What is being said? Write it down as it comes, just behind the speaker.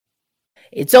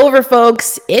It's over,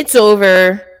 folks. It's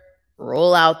over.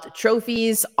 Roll out the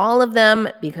trophies, all of them,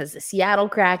 because the Seattle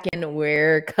Kraken,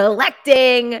 we're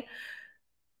collecting.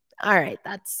 All right,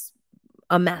 that's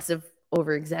a massive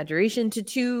over-exaggeration to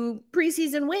 2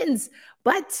 preseason wins.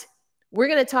 But we're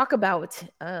going to talk about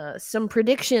some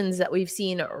predictions that we've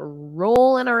seen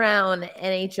rolling around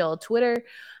NHL Twitter.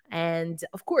 And,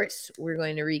 of course, we're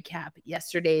going to recap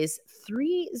yesterday's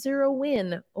 3-0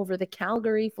 win over the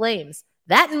Calgary Flames.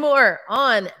 That and more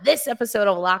on this episode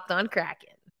of Locked On Kraken.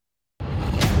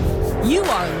 You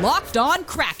are Locked On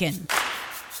Kraken,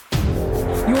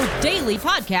 your daily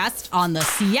podcast on the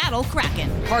Seattle Kraken,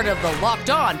 part of the Locked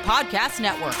On Podcast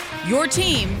Network, your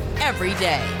team every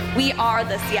day. We are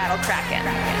the Seattle Kraken.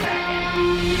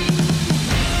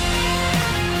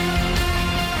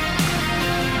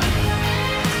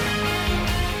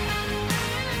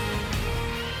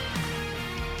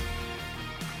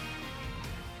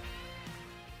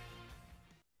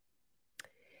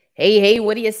 Hey,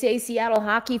 what do you say, Seattle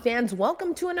hockey fans?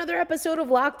 Welcome to another episode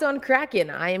of Locked On Kraken.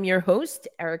 I am your host,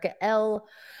 Erica L.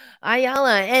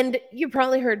 Ayala, and you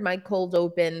probably heard my cold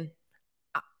open.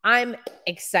 I'm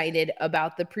excited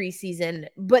about the preseason,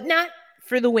 but not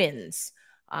for the wins.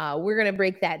 We're going to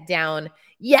break that down.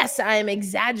 Yes, I'm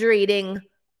exaggerating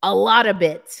a lot of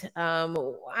it.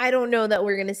 I don't know that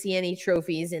we're going to see any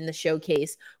trophies in the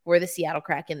showcase for the Seattle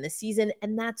Kraken this season,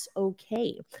 and that's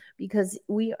okay because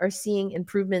we are seeing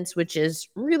improvements, which is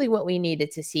really what we needed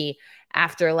to see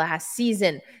after last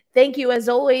season. Thank you, as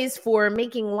always, for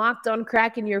making Locked On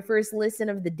Kraken your first listen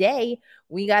of the day.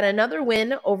 We got another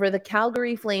win over the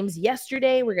Calgary Flames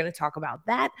yesterday. We're going to talk about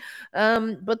that.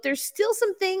 But there's still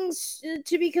some things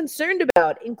to be concerned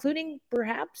about, including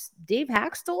perhaps Dave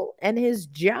Hakstol and his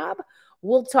job.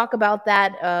 We'll talk about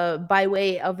that by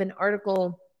way of an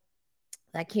article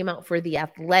that came out for The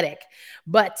Athletic.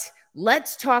 But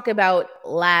let's talk about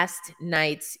last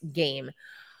night's game.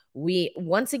 We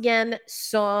once again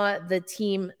saw the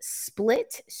team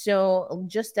split. So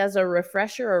just as a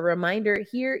refresher, a reminder,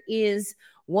 here is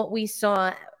what we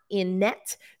saw in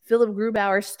net. Philip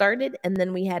Grubauer started, and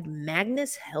then we had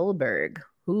Magnus Hellberg.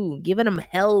 Ooh, giving him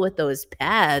hell with those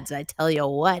pads, I tell you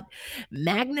what.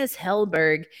 Magnus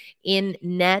Hellberg in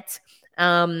net.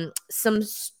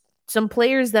 Some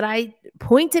players that I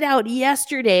pointed out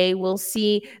yesterday we'll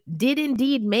see did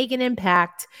indeed make an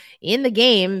impact in the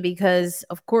game because,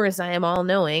 of course, I am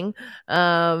all-knowing.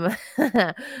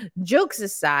 Jokes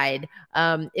aside,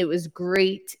 it was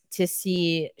great to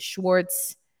see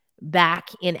Schwartz back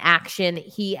in action.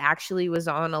 He actually was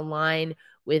on a line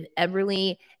with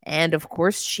Eberle and, of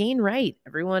course, Shane Wright.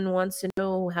 Everyone wants to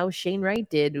know how Shane Wright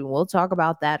did. We'll talk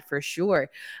about that for sure.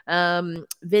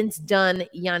 Vince Dunn,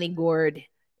 Yanni Gourde,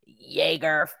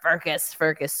 Jaeger,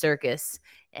 Firkus, Circus,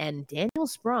 and Daniel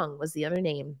Sprong was the other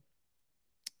name,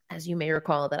 as you may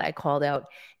recall, that I called out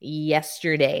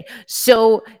yesterday.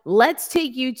 So let's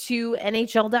take you to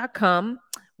NHL.com.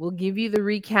 We'll give you the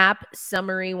recap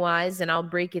summary-wise, and I'll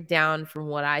break it down from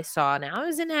what I saw. Now, I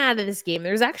was in and out of this game.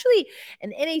 There's actually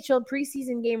an NHL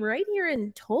preseason game right here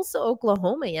in Tulsa,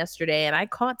 Oklahoma yesterday, and I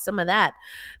caught some of that.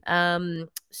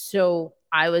 So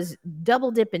I was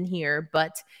double dipping here,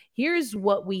 but here's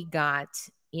what we got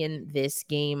in this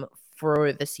game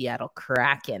for the Seattle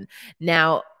Kraken.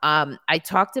 Now, I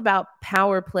talked about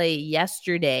power play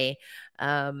yesterday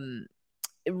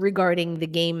regarding the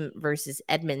game versus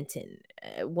Edmonton.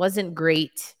 It wasn't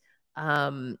great.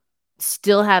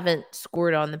 Still haven't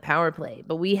scored on the power play,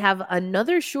 but we have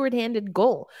another shorthanded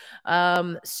goal.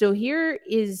 So here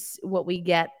is what we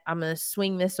get. I'm going to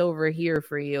swing this over here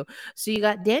for you. So you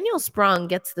got Daniel Sprong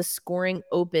gets the scoring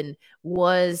open,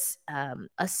 was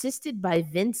assisted by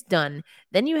Vince Dunn.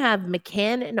 Then you have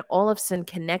McCann and Olofsson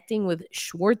connecting with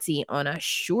Schwartzy on a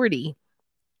shorty.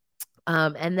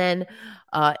 And then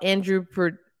Andrew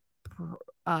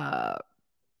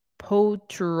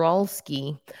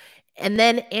Poturalski. And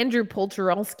then Andrew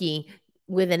Poturalski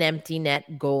with an empty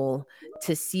net goal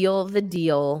to seal the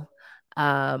deal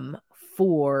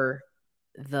for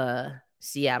the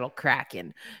Seattle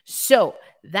Kraken. So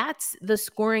that's the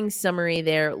scoring summary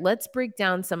there. Let's break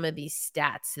down some of these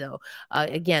stats, though.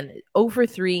 Again, 0 for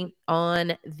 3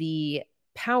 on the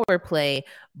power play,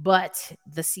 but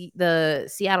the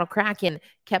Seattle Kraken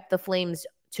kept the Flames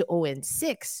to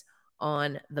 0-6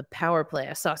 on the power play.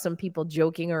 I saw some people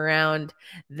joking around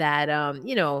that,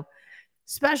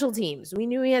 Special teams. We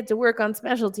knew he had to work on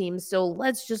special teams, so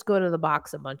let's just go to the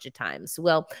box a bunch of times.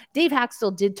 Well, Dave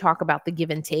Haxtell did talk about the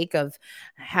give and take of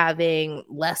having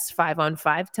less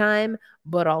 5-on-5 time,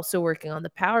 but also working on the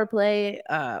power play,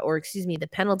 the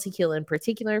penalty kill in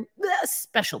particular,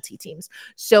 specialty teams.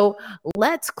 So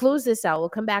let's close this out. We'll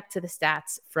come back to the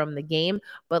stats from the game,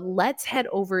 but let's head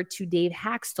over to Dave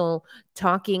Haxtell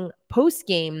talking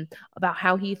post-game about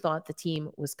how he thought the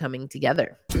team was coming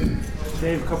together.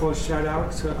 Dave, a couple of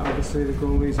shout-outs. Obviously, the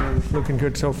goalies are looking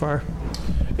good so far.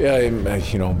 Yeah,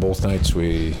 both nights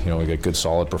we got good,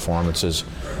 solid performances.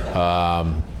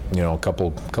 A couple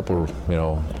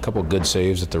good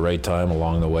saves at the right time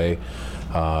along the way.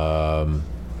 I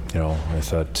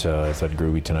thought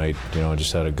Groovy tonight,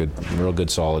 just had a real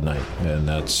good, solid night, and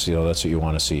that's what you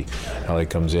want to see. How he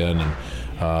comes in and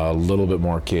a little bit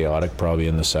more chaotic, probably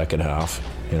in the second half,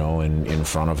 in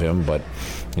front of him, but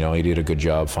he did a good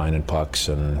job finding pucks,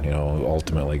 and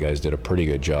ultimately guys did a pretty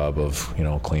good job of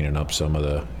cleaning up some of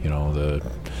the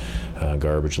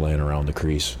garbage laying around the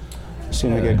crease.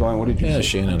 Seemed to get going. What did you see?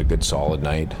 Shane had a good, solid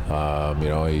night.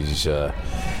 He's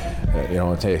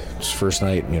his first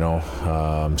night,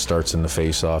 starts in the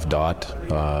face-off dot,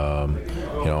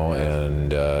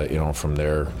 from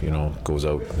there, goes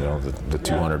out, the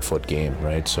 200-foot game,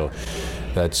 right? So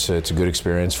it's a good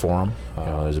experience for him.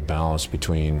 There's a balance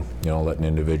between, letting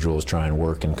individuals try and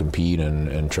work and compete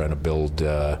and trying to build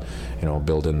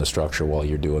in the structure while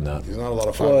you're doing that. There's not a lot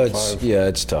of 5-on-5. Yeah,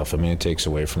 it's tough. I mean, it takes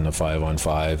away from the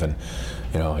 5-on-5 and,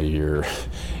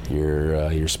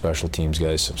 your special teams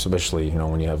guys, especially,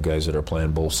 when you have guys that are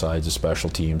playing both sides of special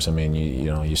teams. I mean,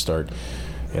 you start,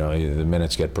 the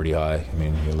minutes get pretty high. I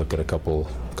mean, you look at a couple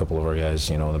of our guys,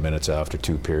 the minutes after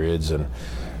 2 periods, and,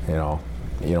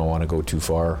 you don't want to go too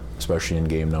far, especially in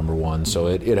game number 1. So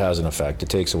it has an effect. It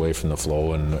takes away from the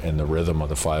flow and the rhythm of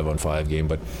the 5-on-5 game.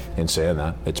 But in saying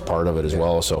that, it's part of it as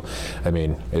well. So, I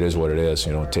mean, it is what it is.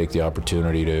 Take the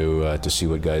opportunity to see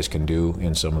what guys can do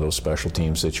in some of those special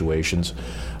team situations.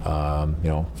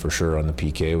 For sure on the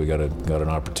PK, we got an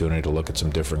opportunity to look at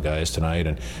some different guys tonight.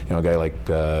 And a guy like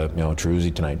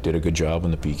Truzzi tonight did a good job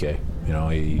on the PK.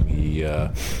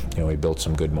 He built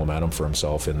some good momentum for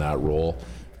himself in that role.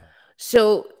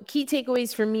 So key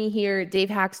takeaways for me here, Dave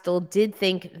Haxtell did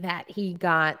think that he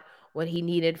got what he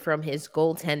needed from his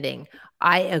goaltending.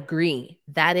 I agree.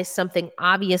 That is something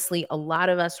obviously a lot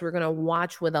of us were going to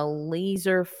watch with a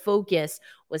laser focus,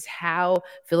 was how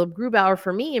Philipp Grubauer,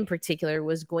 for me in particular,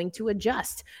 was going to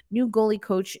adjust. New goalie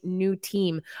coach, new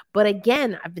team. But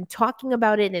again, I've been talking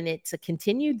about it, and it's a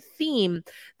continued theme.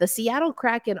 The Seattle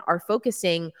Kraken are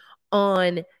focusing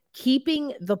on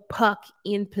keeping the puck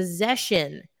in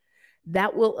possession.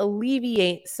 That will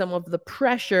alleviate some of the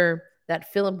pressure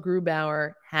that Philipp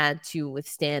Grubauer had to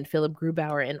withstand, Philipp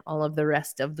Grubauer and all of the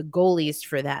rest of the goalies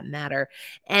for that matter.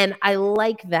 And I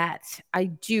like that. I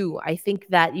do. I think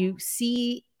that you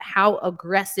see how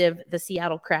aggressive the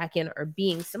Seattle Kraken are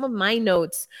being. Some of my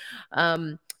notes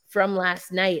from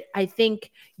last night, I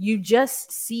think you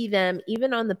just see them,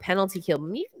 even on the penalty kill,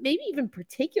 maybe even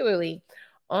particularly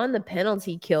on the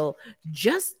penalty kill,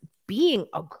 just being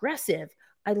aggressive.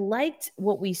 I liked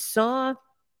what we saw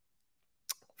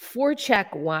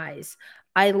forecheck-wise.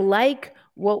 I like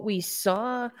what we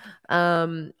saw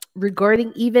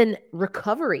regarding even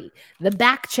recovery. The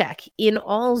back check in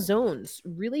all zones,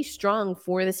 really strong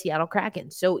for the Seattle Kraken.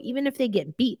 So even if they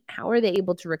get beat, how are they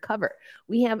able to recover?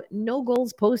 We have no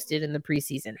goals posted in the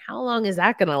preseason. How long is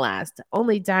that going to last?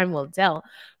 Only time will tell,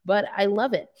 but I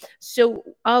love it. So,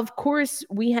 of course,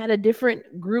 we had a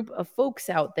different group of folks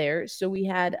out there. So we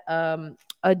had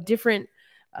a different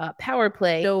power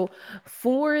play. So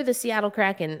for the Seattle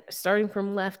Kraken, starting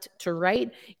from left to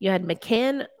right, you had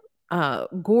McCann,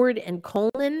 Gord, and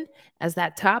Coleman as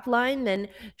that top line. Then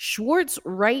Schwartz,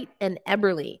 Wright, and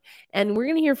Eberle. And we're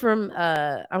going to hear from,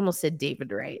 I almost said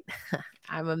David Wright.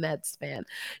 I'm a Mets fan.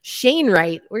 Shane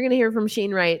Wright. We're going to hear from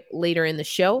Shane Wright later in the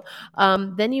show.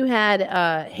 Then you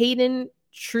had Hayden,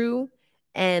 True,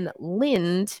 and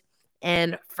Lind,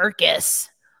 and Furcus,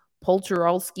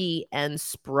 Poltoralski, and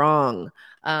Sprong.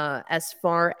 As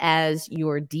far as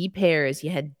your D pairs, you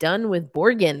had done with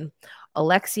Borgen,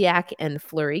 Alexiak, and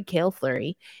Fleury, Cale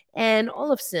Fleury, and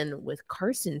Olofsson with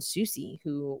Carson Soucy,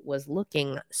 who was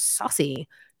looking saucy.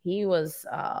 He was,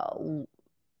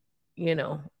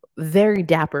 very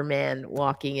dapper man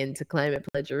walking into Climate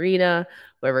Pledge Arena.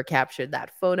 Whoever captured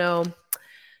that photo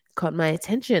caught my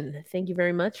attention. Thank you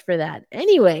very much for that.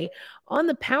 Anyway, on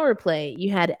the power play,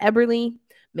 you had Eberle,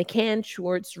 McCann,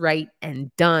 Schwartz, Wright,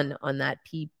 and Dunn on that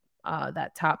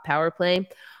top power play.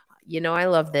 I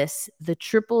love this. The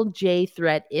Triple J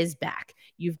threat is back.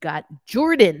 You've got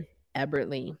Jordan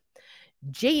Eberle,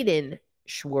 Jaden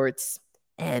Schwartz,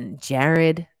 and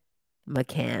Jared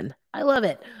McCann. I love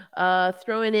it.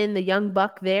 Throwing in the young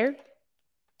buck there.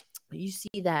 You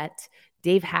see that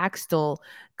Dave Haxtell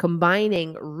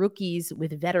combining rookies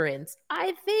with veterans.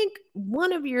 I think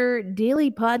one of your daily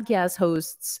podcast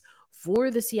hosts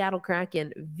for the Seattle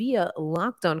Kraken via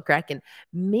Locked On Kraken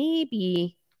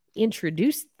maybe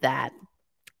introduced that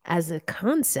as a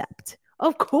concept.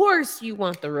 Of course you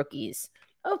want the rookies.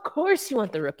 Of course you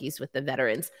want the rookies with the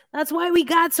veterans. That's why we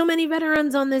got so many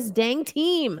veterans on this dang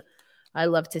team. I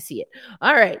love to see it.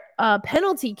 All right.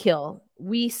 Penalty kill.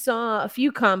 We saw a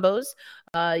few combos.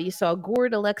 You saw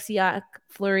Gord, Alexiak,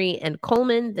 Fleury, and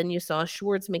Coleman. Then you saw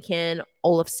Schwartz, McCann,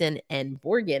 Olofsson, and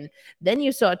Borgen. Then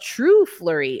you saw true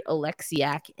Fleury,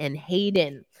 Alexiak, and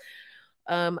Hayden.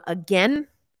 Again,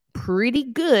 pretty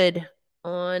good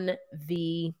on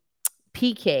the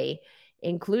PK,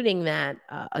 including that,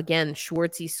 again,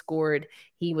 Schwartzy scored.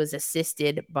 He was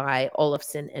assisted by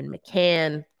Olofsson and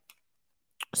McCann.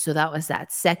 So that was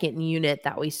that second unit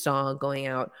that we saw going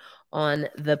out on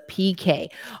the PK.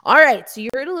 All right, so you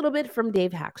heard a little bit from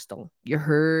Dave Haxtell. You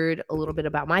heard a little bit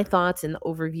about my thoughts in the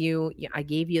overview. I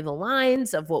gave you the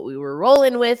lines of what we were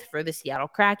rolling with for the Seattle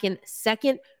Kraken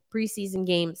second preseason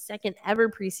game, second ever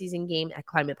preseason game at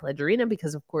Climate Pledge Arena,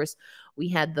 because of course we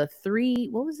had the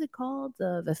what was it called?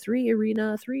 The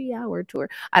 3-hour tour.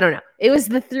 I don't know. It was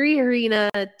the 3-arena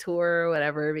tour or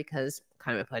whatever, because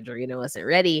Climate Pledge Arena wasn't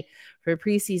ready for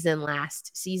preseason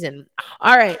last season.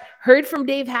 All right. Heard from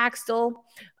Dave Haxtell.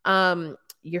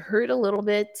 You heard a little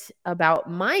bit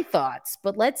about my thoughts,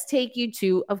 but let's take you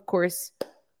to, of course,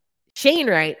 Shane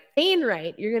Wright. Shane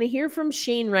Wright. You're going to hear from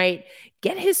Shane Wright,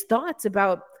 get his thoughts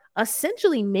about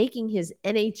essentially making his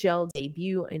NHL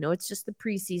debut. I know it's just the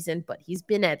preseason, but he's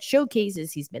been at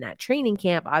showcases. He's been at training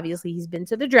camp. Obviously, he's been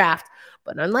to the draft.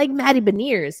 But unlike Matty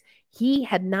Beniers, he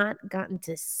had not gotten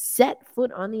to set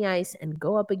foot on the ice and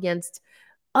go up against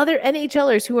other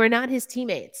NHLers who are not his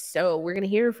teammates. So we're going to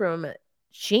hear from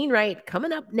Shane Wright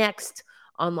coming up next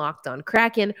on Locked On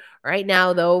Kraken. Right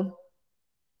now, though,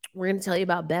 we're going to tell you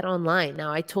about BetOnline.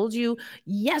 Now, I told you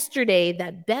yesterday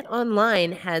that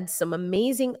BetOnline had some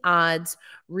amazing odds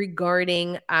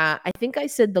regarding, I think I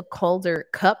said the Calder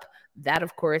Cup. That,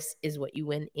 of course, is what you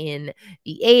win in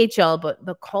the AHL, but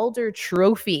the Calder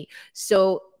Trophy.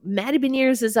 So Matty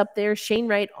Beniers is up there. Shane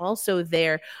Wright also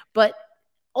there. But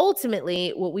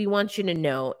ultimately, what we want you to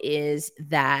know is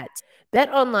that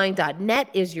BetOnline.net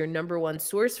is your number one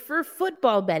source for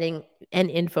football betting and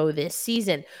info this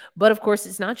season. But of course,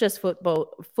 it's not just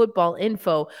football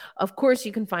info. Of course,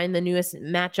 you can find the newest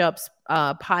matchups,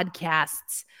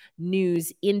 podcasts,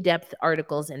 news, in-depth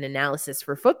articles, and analysis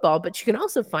for football. But you can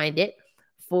also find it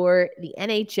for the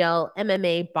NHL,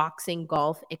 MMA, boxing,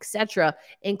 golf, etc.,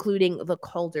 including the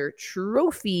Calder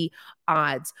Trophy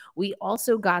odds. We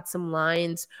also got some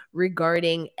lines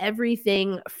regarding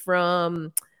everything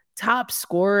from top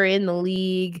scorer in the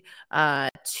league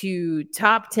to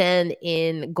top 10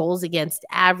 in goals against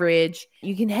average.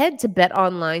 You can head to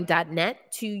betonline.net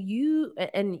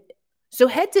so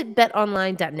head to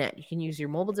betonline.net. You can use your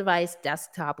mobile device,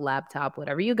 desktop, laptop,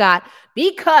 whatever you got,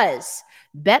 because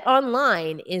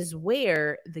BetOnline is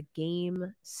where the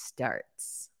game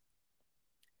starts.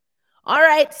 All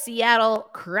right, Seattle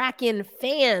Kraken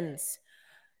fans.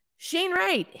 Shane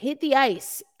Wright hit the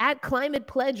ice at Climate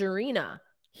Pledge Arena.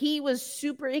 He was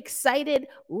super excited.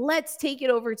 Let's take it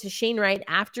over to Shane Wright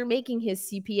after making his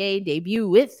CPA debut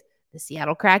with the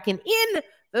Seattle Kraken in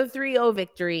the 3-0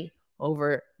 victory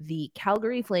over the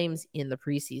Calgary Flames in the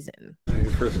preseason.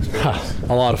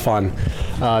 A lot of fun.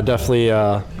 Definitely,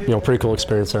 pretty cool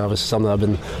experience there. Obviously, something that I've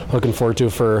been looking forward to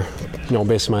for,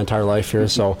 basically my entire life here.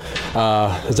 So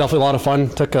it's definitely a lot of fun.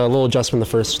 Took a little adjustment the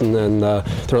first and then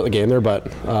throughout the game there,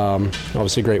 but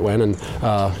obviously a great win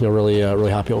and really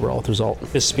happy overall with the result.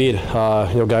 His speed,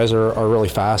 guys are really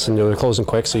fast and they're closing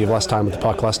quick, so you have less time with the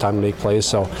puck, less time to make plays.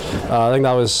 So I think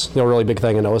that was a really big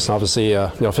thing I noticed. And obviously,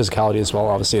 physicality as well.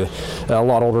 Obviously, a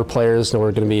lot older players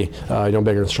are going to be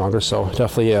bigger and stronger. So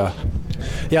definitely,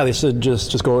 they said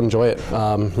just go and enjoy it.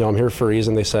 I'm here for a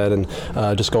reason, they said, and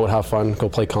just go and have fun, go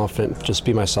play confident, just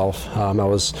be myself. That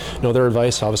was their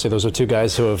advice. Obviously, those are two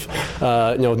guys who have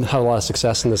had a lot of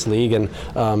success in this league, and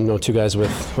two guys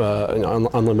with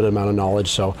unlimited amount of knowledge.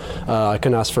 So I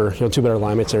couldn't ask for two better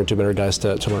line mates and two better guys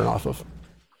to learn off of.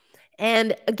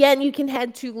 And again, you can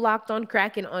head to Locked On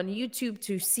Kraken on YouTube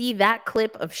to see that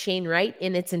clip of Shane Wright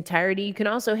in its entirety. You can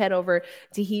also head over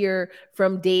to hear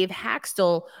from Dave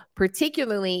Haxtell,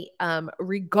 particularly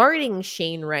regarding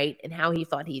Shane Wright and how he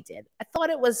thought he did. I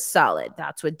thought it was solid.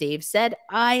 That's what Dave said.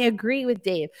 I agree with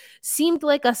Dave. Seemed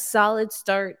like a solid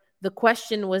start the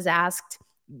question was asked,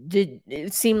 did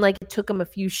it seem like it took him a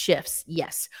few shifts?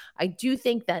 Yes. I do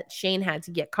think that Shane had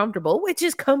to get comfortable, which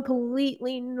is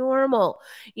completely normal.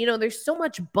 You know, there's so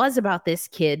much buzz about this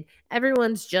kid.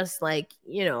 Everyone's just like,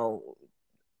 you know,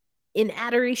 in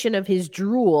adoration of his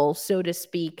drool, so to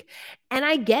speak. And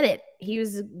I get it. He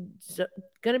was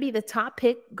going to be the top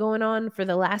pick going on for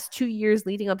the last 2 years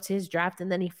leading up to his draft,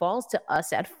 and then he falls to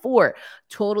us at 4.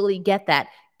 Totally get that.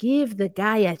 Give the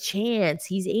guy a chance.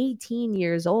 He's 18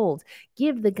 years old.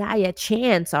 Give the guy a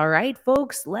chance. All right,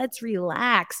 folks, let's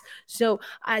relax. So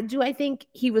do I think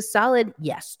he was solid?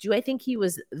 Yes. Do I think he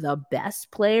was the best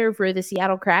player for the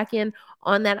Seattle Kraken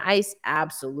on that ice?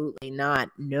 Absolutely not.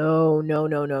 No.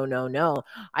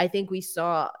 I think we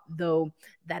saw, though,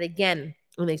 that again,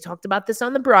 when they talked about this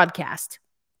on the broadcast,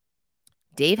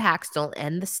 Dave Hakstol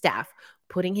and the staff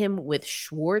putting him with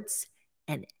Schwartz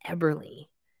and Eberle.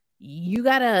 You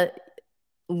got to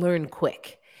learn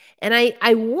quick. And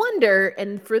I wonder,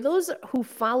 and for those who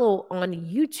follow on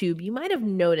YouTube, you might have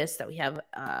noticed that we have,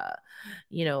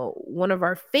 one of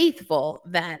our faithful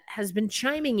that has been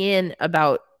chiming in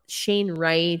about Shane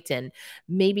Wright and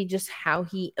maybe just how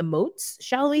he emotes,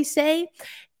 shall we say.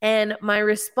 And my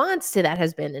response to that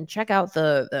has been, and check out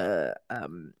the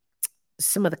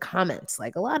some of the comments.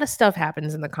 Like, a lot of stuff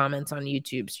happens in the comments on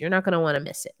YouTube, so you're not going to want to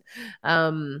miss it,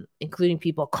 including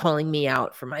people calling me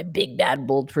out for my big, bad,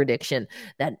 bold prediction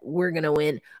that we're going to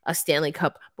win a Stanley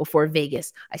Cup before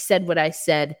Vegas. I said what I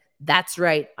said. That's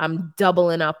right. I'm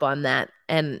doubling up on that,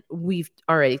 and we've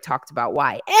already talked about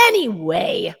why.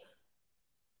 Anyway,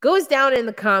 goes down in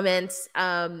the comments,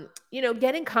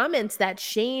 getting comments that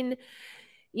Shane,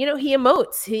 he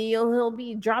emotes. He'll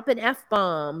be dropping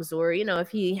F-bombs, or, if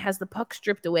he has the puck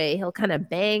stripped away, he'll kind of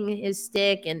bang his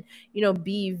stick and,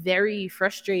 be very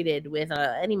frustrated with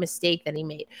any mistake that he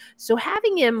made. So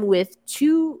having him with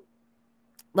 2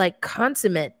 like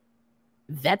consummate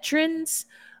veterans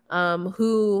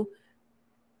who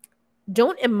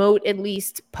don't emote, at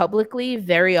least publicly,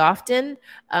 very often.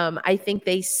 I think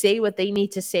they say what they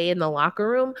need to say in the locker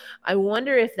room. I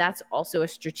wonder if that's also a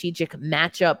strategic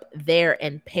matchup there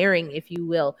and pairing, if you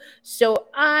will. So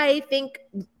I think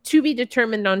to be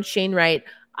determined on Shane Wright.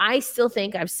 I still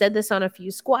think, I've said this on a few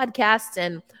Squadcasts,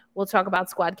 and we'll talk about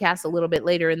Squadcasts a little bit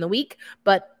later in the week,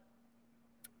 but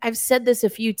I've said this a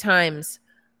few times.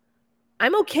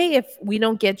 I'm okay if we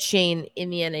don't get Shane in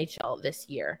the NHL this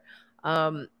year.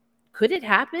 Could it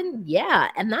happen? Yeah.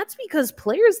 And that's because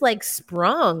players like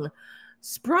Sprung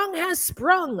has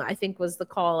sprung, I think was the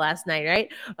call last night, right?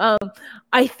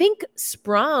 I think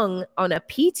Sprung on a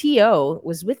PTO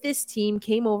was with this team,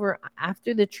 came over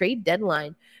after the trade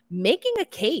deadline, making a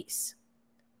case.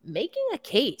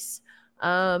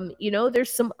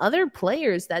 There's some other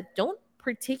players that don't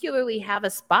particularly have a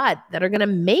spot that are going to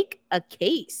make a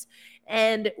case.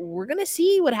 And we're going to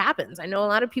see what happens. I know a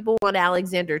lot of people want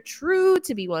Alexander True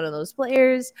to be one of those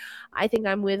players. I think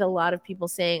I'm with a lot of people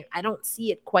saying I don't see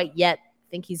it quite yet. I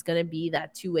think he's going to be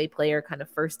that 2-way player kind of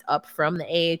first up from the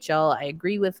AHL. I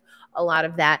agree with a lot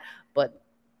of that. But,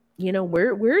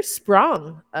 we're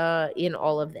sprung in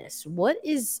all of this. What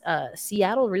is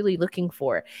Seattle really looking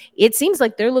for? It seems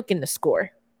like they're looking to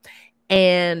score.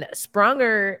 And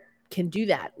Sprunger can do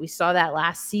that. We saw that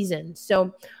last season.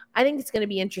 So I think it's going to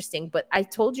be interesting, but I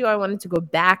told you I wanted to go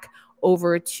back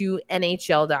over to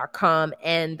NHL.com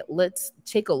and let's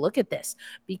take a look at this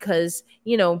because,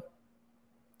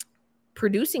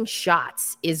 producing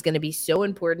shots is going to be so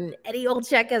important. Eddie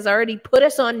Olczyk has already put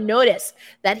us on notice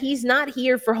that he's not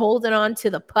here for holding on to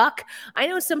the puck. I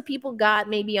know some people got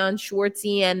maybe on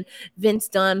Schwartzy and Vince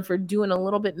Dunn for doing a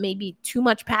little bit, maybe too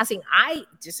much passing. I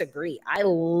disagree. I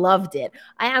loved it.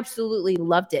 I absolutely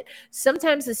loved it.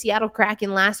 Sometimes the Seattle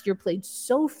Kraken last year played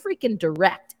so freaking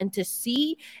direct, and to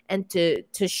see and to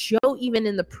show even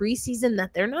in the preseason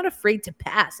that they're not afraid to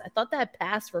pass. I thought that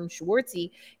pass from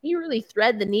Schwartzy, he really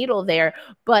threaded the needle there,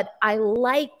 but I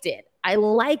liked it. I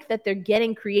like that they're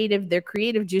getting creative. Their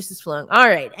creative juices flowing. All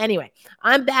right. Anyway,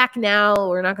 I'm back now.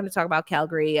 We're not going to talk about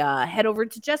Calgary. Head over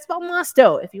to Jets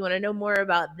Belmosto if you want to know more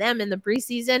about them in the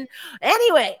preseason.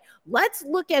 Anyway, let's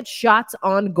look at shots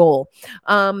on goal.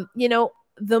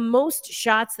 The most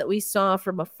shots that we saw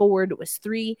from a forward was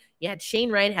 3. You had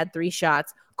Shane Wright had 3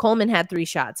 shots. Coleman had 3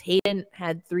 shots. Hayden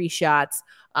had 3 shots.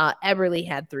 Eberle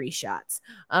had 3 shots.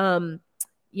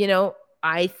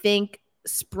 I think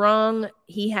Sprung,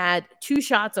 he had 2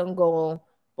 shots on goal,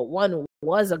 but 1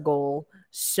 was a goal.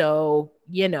 So,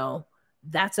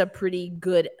 that's a pretty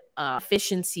good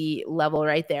efficiency level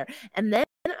right there. And then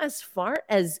as far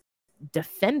as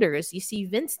defenders, you see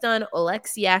Vince Dunn,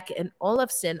 Oleksiak, and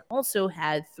Olofsson also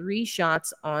had 3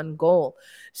 shots on goal.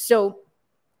 So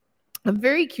I'm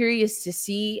very curious to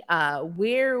see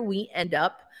where we end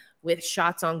up with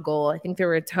shots on goal. I think there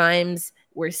were times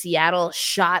where Seattle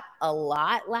shot a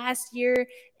lot last year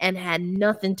and had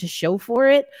nothing to show for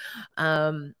it.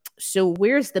 So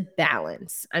where's the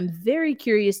balance? I'm very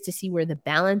curious to see where the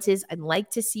balance is. I'd like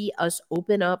to see us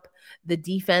open up the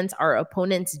defense, our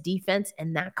opponent's defense,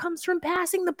 and that comes from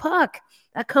passing the puck.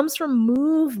 That comes from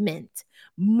movement.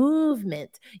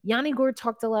 Yanni Gourde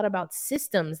talked a lot about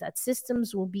systems, that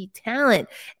systems will be talent,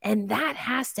 and that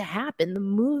has to happen. The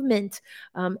movement,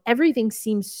 everything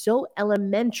seems so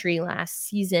elementary last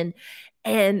season,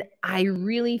 and I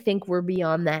really think we're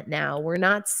beyond that now. We're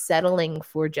not settling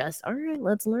for just, all right,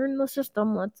 let's learn the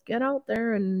system. Let's get out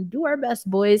there and do our best,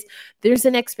 boys. There's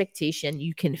an expectation.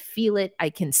 You can feel it.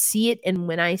 I can see it. And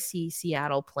when I see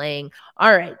Seattle playing,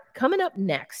 all right, coming up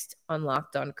next on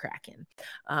Locked on Kraken,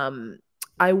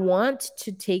 I want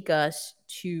to take us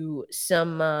to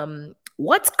some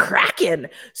what's cracking.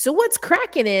 So what's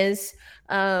cracking is,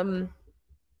 well,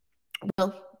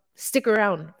 stick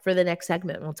around for the next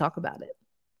segment and we'll talk about it.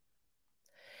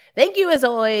 Thank you, as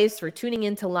always, for tuning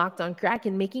in to Locked on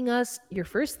Kraken, making us your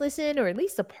first listen or at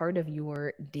least a part of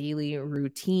your daily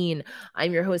routine.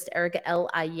 I'm your host, Erica L.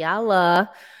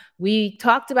 Ayala. We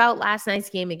talked about last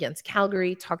night's game against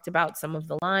Calgary, talked about some of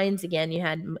the lines. Again, you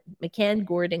had McCann,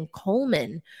 Gordon,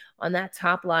 Coleman on that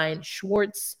top line,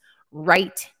 Schwartz,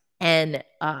 Wright, and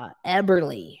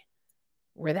Eberle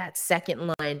where that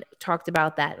second line. Talked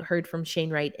about that, heard from Shane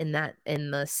Wright in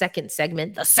the second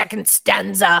segment, the second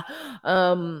stanza.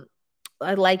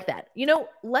 I like that.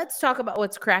 Let's talk about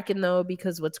what's cracking though,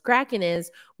 because what's cracking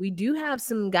is we do have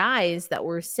some guys that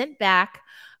were sent back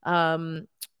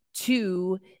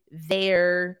to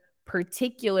their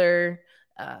particular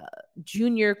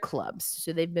junior clubs.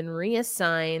 So they've been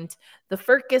reassigned. The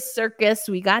Firkus Circus,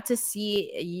 we got to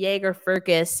see Jaeger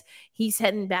Firkus. He's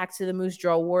heading back to the Moose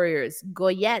Jaw Warriors.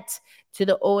 Goyette to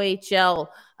the OHL.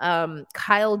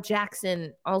 Kyle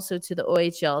Jackson also to the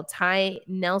OHL. Ty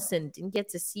Nelson, didn't get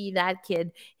to see that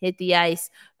kid hit the ice.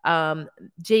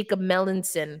 Jacob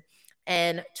Melanson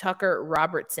and Tucker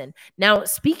Robertson. Now,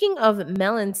 speaking of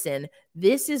Melanson,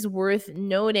 this is worth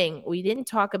noting. We didn't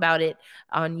talk about it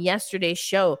on yesterday's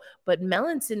show, but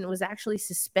Melanson was actually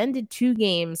suspended 2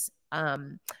 games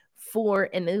for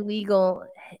an illegal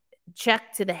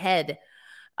check to the head.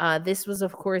 This was,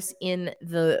 of course, in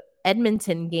the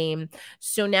Edmonton game.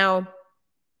 So now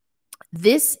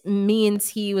this means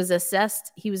he was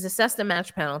assessed a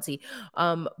match penalty,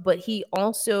 but he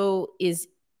also is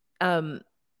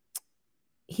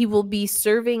he will be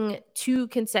serving 2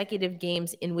 consecutive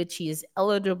games in which he is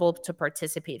eligible to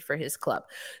participate for his club.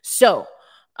 So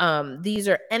these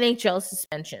are NHL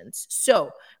suspensions.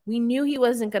 So we knew he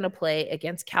wasn't going to play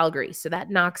against Calgary. So that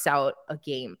knocks out a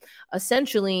game.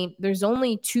 Essentially, there's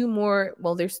only 2 more.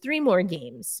 Well, there's 3 more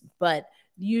games, but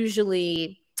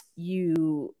usually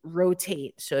you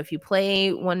rotate. So if you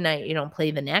play one night, you don't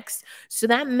play the next. So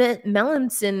that meant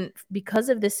Melanson, because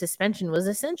of this suspension, was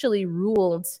essentially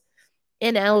ruled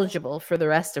ineligible for the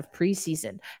rest of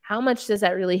preseason. How much does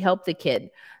that really help the kid?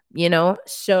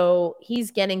 So he's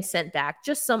getting sent back.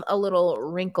 Just a little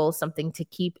wrinkle, something to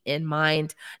keep in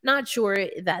mind. Not sure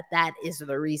that is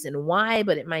the reason why,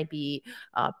 but it might be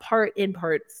part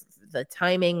the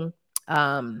timing.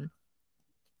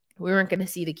 We weren't going to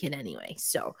see the kid anyway.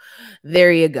 So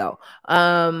there you go.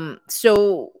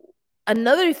 So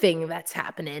another thing that's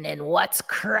happening and what's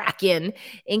cracking,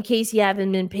 in case you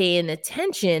haven't been paying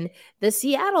attention, the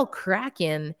Seattle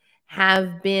Kraken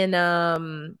have been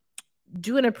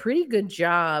doing a pretty good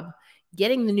job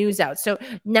getting the news out. So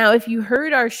now if you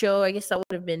heard our show, I guess that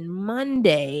would have been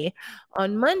Monday.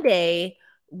 On Monday,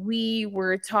 we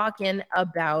were talking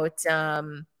about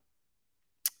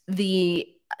the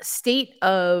state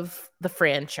of the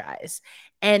franchise.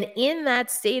 And in that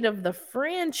state of the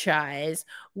franchise,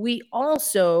 we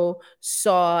also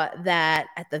saw that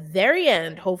at the very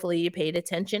end, hopefully you paid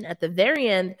attention, at the very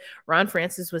end, Ron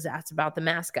Francis was asked about the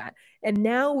mascot. And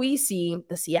now we see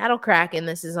the Seattle Kraken.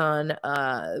 This is on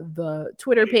the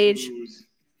Twitter page. Who's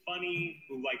funny,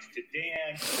 who likes to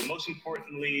dance, but most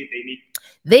importantly,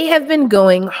 they have been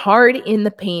going hard in the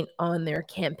paint on their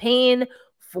campaign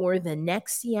for the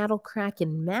next Seattle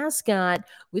Kraken mascot,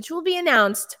 which will be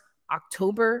announced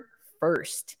October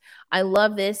 1st. I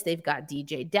love this. They've got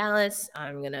DJ Dallas.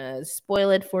 I'm going to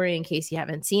spoil it for you in case you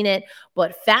haven't seen it.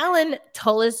 But Fallon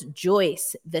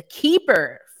Tullis-Joyce, the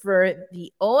keeper for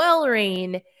the OL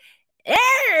Reign,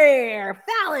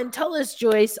 Fallon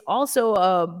Tullis-Joyce, also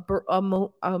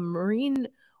a Marine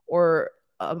or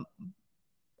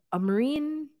a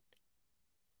Marine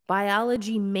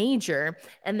biology major.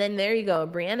 And then there you go.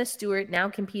 Brianna Stewart now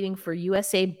competing for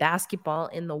USA basketball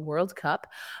in the World Cup.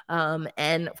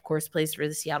 And of course plays for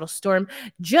the Seattle Storm.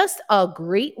 Just a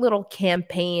great little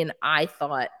campaign, I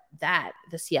thought, that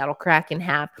the Seattle Kraken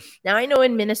have. Now, I know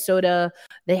in Minnesota,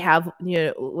 they have,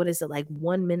 what is it, like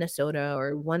one Minnesota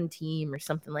or one team or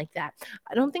something like that.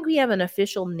 I don't think we have an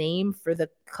official name for the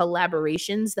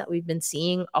collaborations that we've been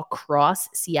seeing across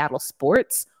Seattle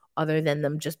sports, other than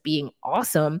them just being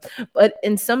awesome. But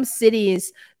in some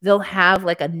cities, they'll have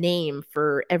like a name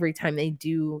for every time they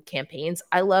do campaigns.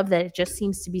 I love that it just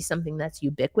seems to be something that's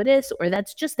ubiquitous, or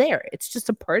that's just there. It's just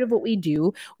a part of what we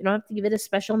do. We don't have to give it a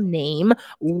special name.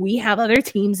 We have other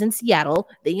teams in Seattle.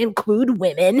 They include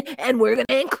women, and we're going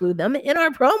to include them in our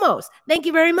promos. Thank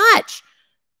you very much.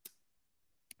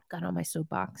 Got on my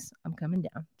soapbox. I'm coming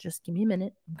down. Just give me a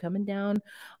minute. I'm coming down.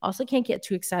 Also, can't get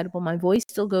too excitable. My voice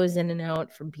still goes in and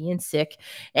out from being sick.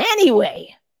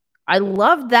 Anyway, I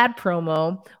loved that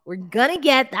promo. We're going to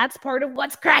get, that's part of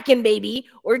what's cracking, baby.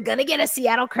 We're going to get a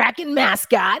Seattle Kraken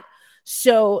mascot.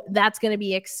 So that's going to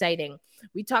be exciting.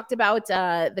 We talked about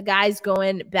the guys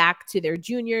going back to their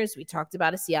juniors. We talked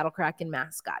about a Seattle Kraken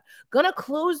mascot. Going to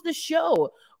close the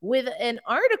show with an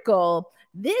article.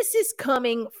 This is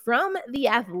coming from The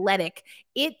Athletic.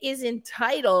 It is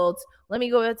entitled, let me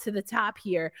go to the top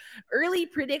here, Early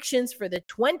Predictions for the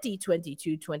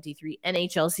 2022-23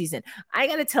 NHL season. I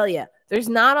got to tell you, there's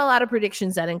not a lot of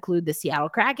predictions that include the Seattle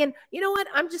Kraken. You know what?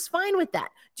 I'm just fine with that.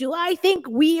 Do I think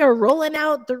we are rolling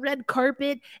out the red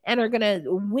carpet and are going to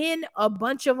win a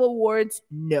bunch of awards?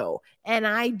 No. And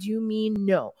I do mean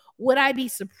no. Would I be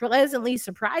pleasantly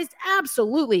surprised?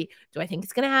 Absolutely. Do I think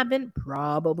it's going to happen?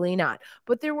 Probably not.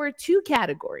 But there were two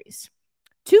categories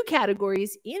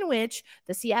in which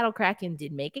the Seattle Kraken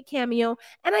did make a cameo.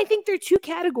 And I think there are two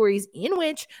categories in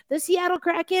which the Seattle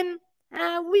Kraken,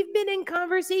 we've been in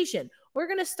conversation. We're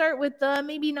going to start with the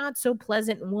maybe not so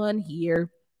pleasant one here.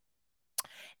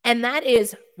 And that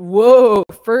is,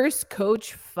 first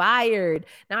coach fired.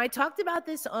 Now, I talked about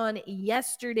this on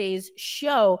yesterday's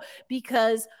show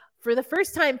because for the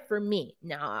first time for me,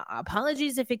 now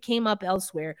apologies if it came up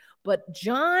elsewhere, but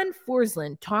John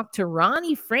Forsland talked to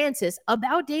Ronnie Francis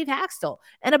about Dave Hakstol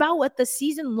and about what the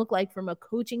season looked like from a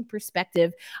coaching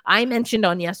perspective. I mentioned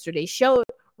on yesterday's show,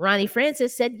 Ronnie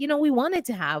Francis said, we wanted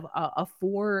to have a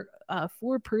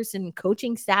four-person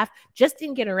coaching staff, just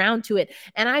didn't get around to it.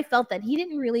 And I felt that he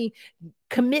didn't really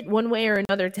commit one way or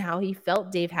another to how he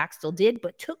felt Dave Hakstol did,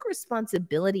 but took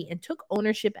responsibility and took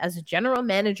ownership as a general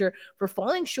manager for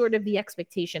falling short of the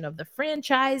expectation of the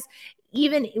franchise,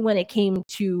 even when it came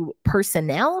to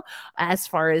personnel, as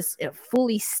far as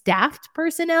fully staffed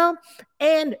personnel,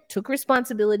 and took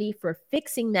responsibility for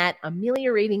fixing that,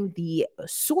 ameliorating the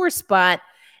sore spot.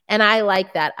 And I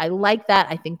like that.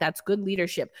 I think that's good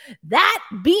leadership. That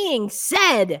being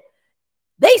said,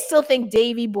 they still think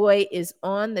Davey Boy is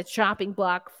on the chopping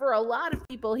block. For a lot of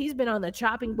people, he's been on the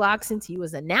chopping block since he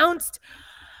was announced.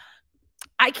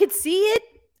 I could see it.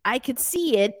 I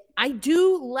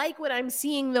do like what I'm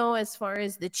seeing, though, as far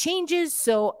as the changes.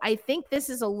 So I think this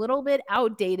is a little bit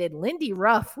outdated. Lindy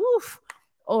Ruff,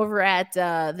 over at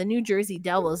the New Jersey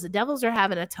Devils. The Devils are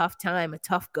having a tough time, a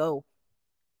tough go.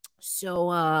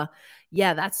 So,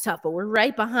 yeah, that's tough. But we're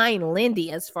right behind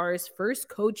Lindy as far as first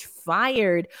coach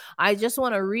fired. I just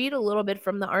want to read a little bit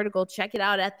from the article. Check it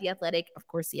out at The Athletic. Of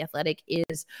course, The Athletic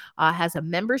has a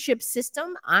membership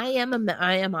system. I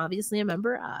am obviously a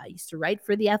member. I used to write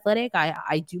for The Athletic.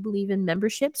 I do believe in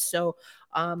memberships. So,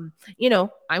 I'm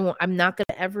not going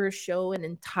to ever show an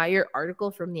entire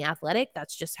article from The Athletic.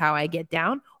 That's just how I get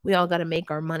down. We all got to make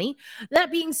our money.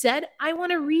 That being said, I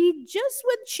want to read just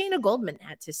what Shayna Goldman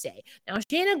had to say. Now,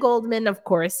 Shayna Goldman, of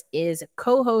course, is a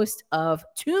co-host of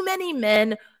Too Many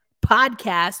Men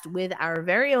podcast with our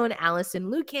very own Allison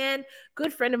Lucan,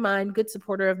 good friend of mine, good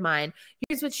supporter of mine.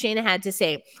 Here's what Shayna had to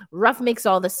say. Ruff makes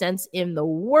all the sense in the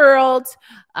world.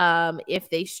 If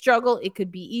they struggle, it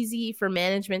could be easy for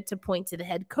management to point to the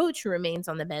head coach who remains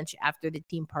on the bench after the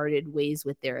team parted ways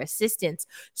with their assistants.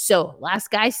 So last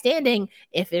guy standing,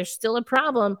 if there's still a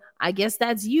problem, I guess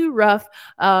that's you, Ruff.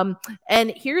 And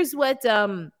here's what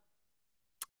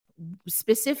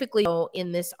specifically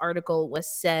in this article was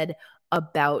said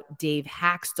about Dave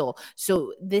Hakstol.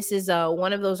 So this is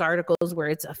one of those articles where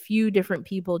it's a few different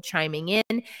people chiming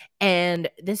in, and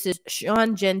this is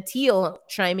Sean Gentile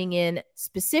chiming in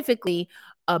specifically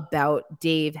about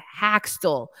Dave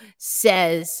Hakstol.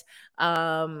 Says,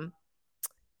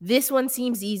 this one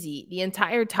seems easy. The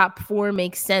entire top four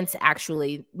makes sense,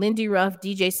 actually. Lindy Ruff,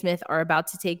 DJ Smith are about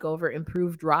to take over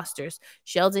improved rosters.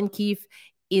 Sheldon Keefe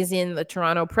is in the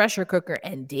Toronto pressure cooker,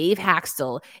 and Dave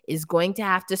Hakstol is going to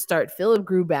have to start Philip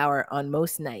Grubauer on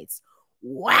most nights.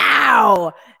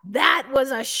 Wow, that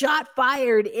was a shot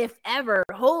fired, if ever.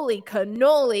 Holy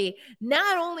cannoli.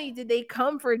 Not only did they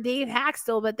come for Dave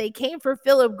Hakstol, but they came for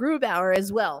Philip Grubauer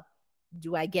as well.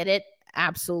 Do I get it?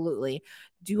 Absolutely.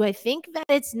 Do I think that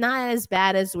it's not as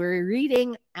bad as we're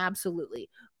reading? Absolutely.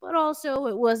 But also,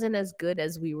 it wasn't as good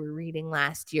as we were reading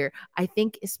last year. I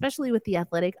think, especially with The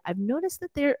Athletic, I've noticed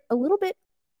that they're a little bit,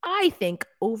 I think,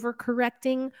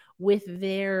 overcorrecting with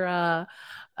their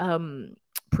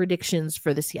predictions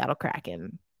for the Seattle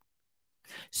Kraken.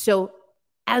 So,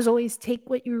 as always, take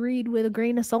what you read with a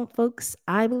grain of salt, folks.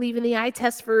 I believe in the eye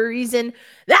test for a reason.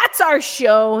 That's our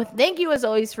show. Thank you, as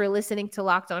always, for listening to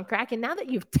Locked on Kraken. Now that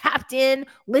you've tapped in,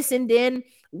 listened in,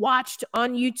 watched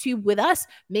on YouTube with us,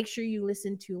 make sure you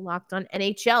listen to Locked on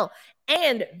NHL.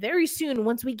 And very soon,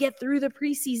 once we get through the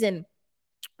preseason,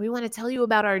 we want to tell you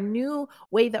about our new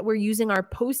way that we're using our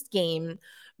post-game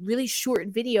really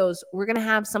short videos. We're going to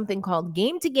have something called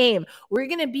Game to Game. We're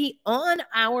going to be on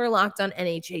our Locked on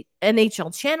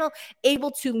NHL channel, able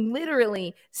to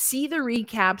literally see the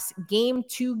recaps game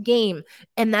to game.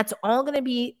 And that's all going to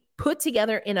be put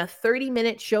together in a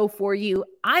 30-minute show for you.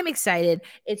 I'm excited.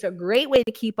 It's a great way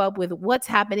to keep up with what's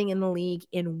happening in the league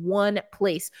in one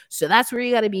place. So that's where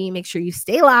you got to be. Make sure you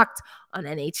stay locked on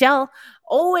NHL.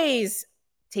 Always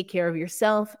take care of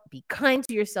yourself. Be kind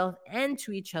to yourself and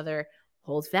to each other.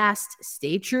 Hold fast,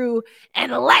 stay true,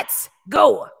 and let's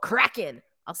go Kraken.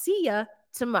 I'll see ya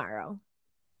tomorrow.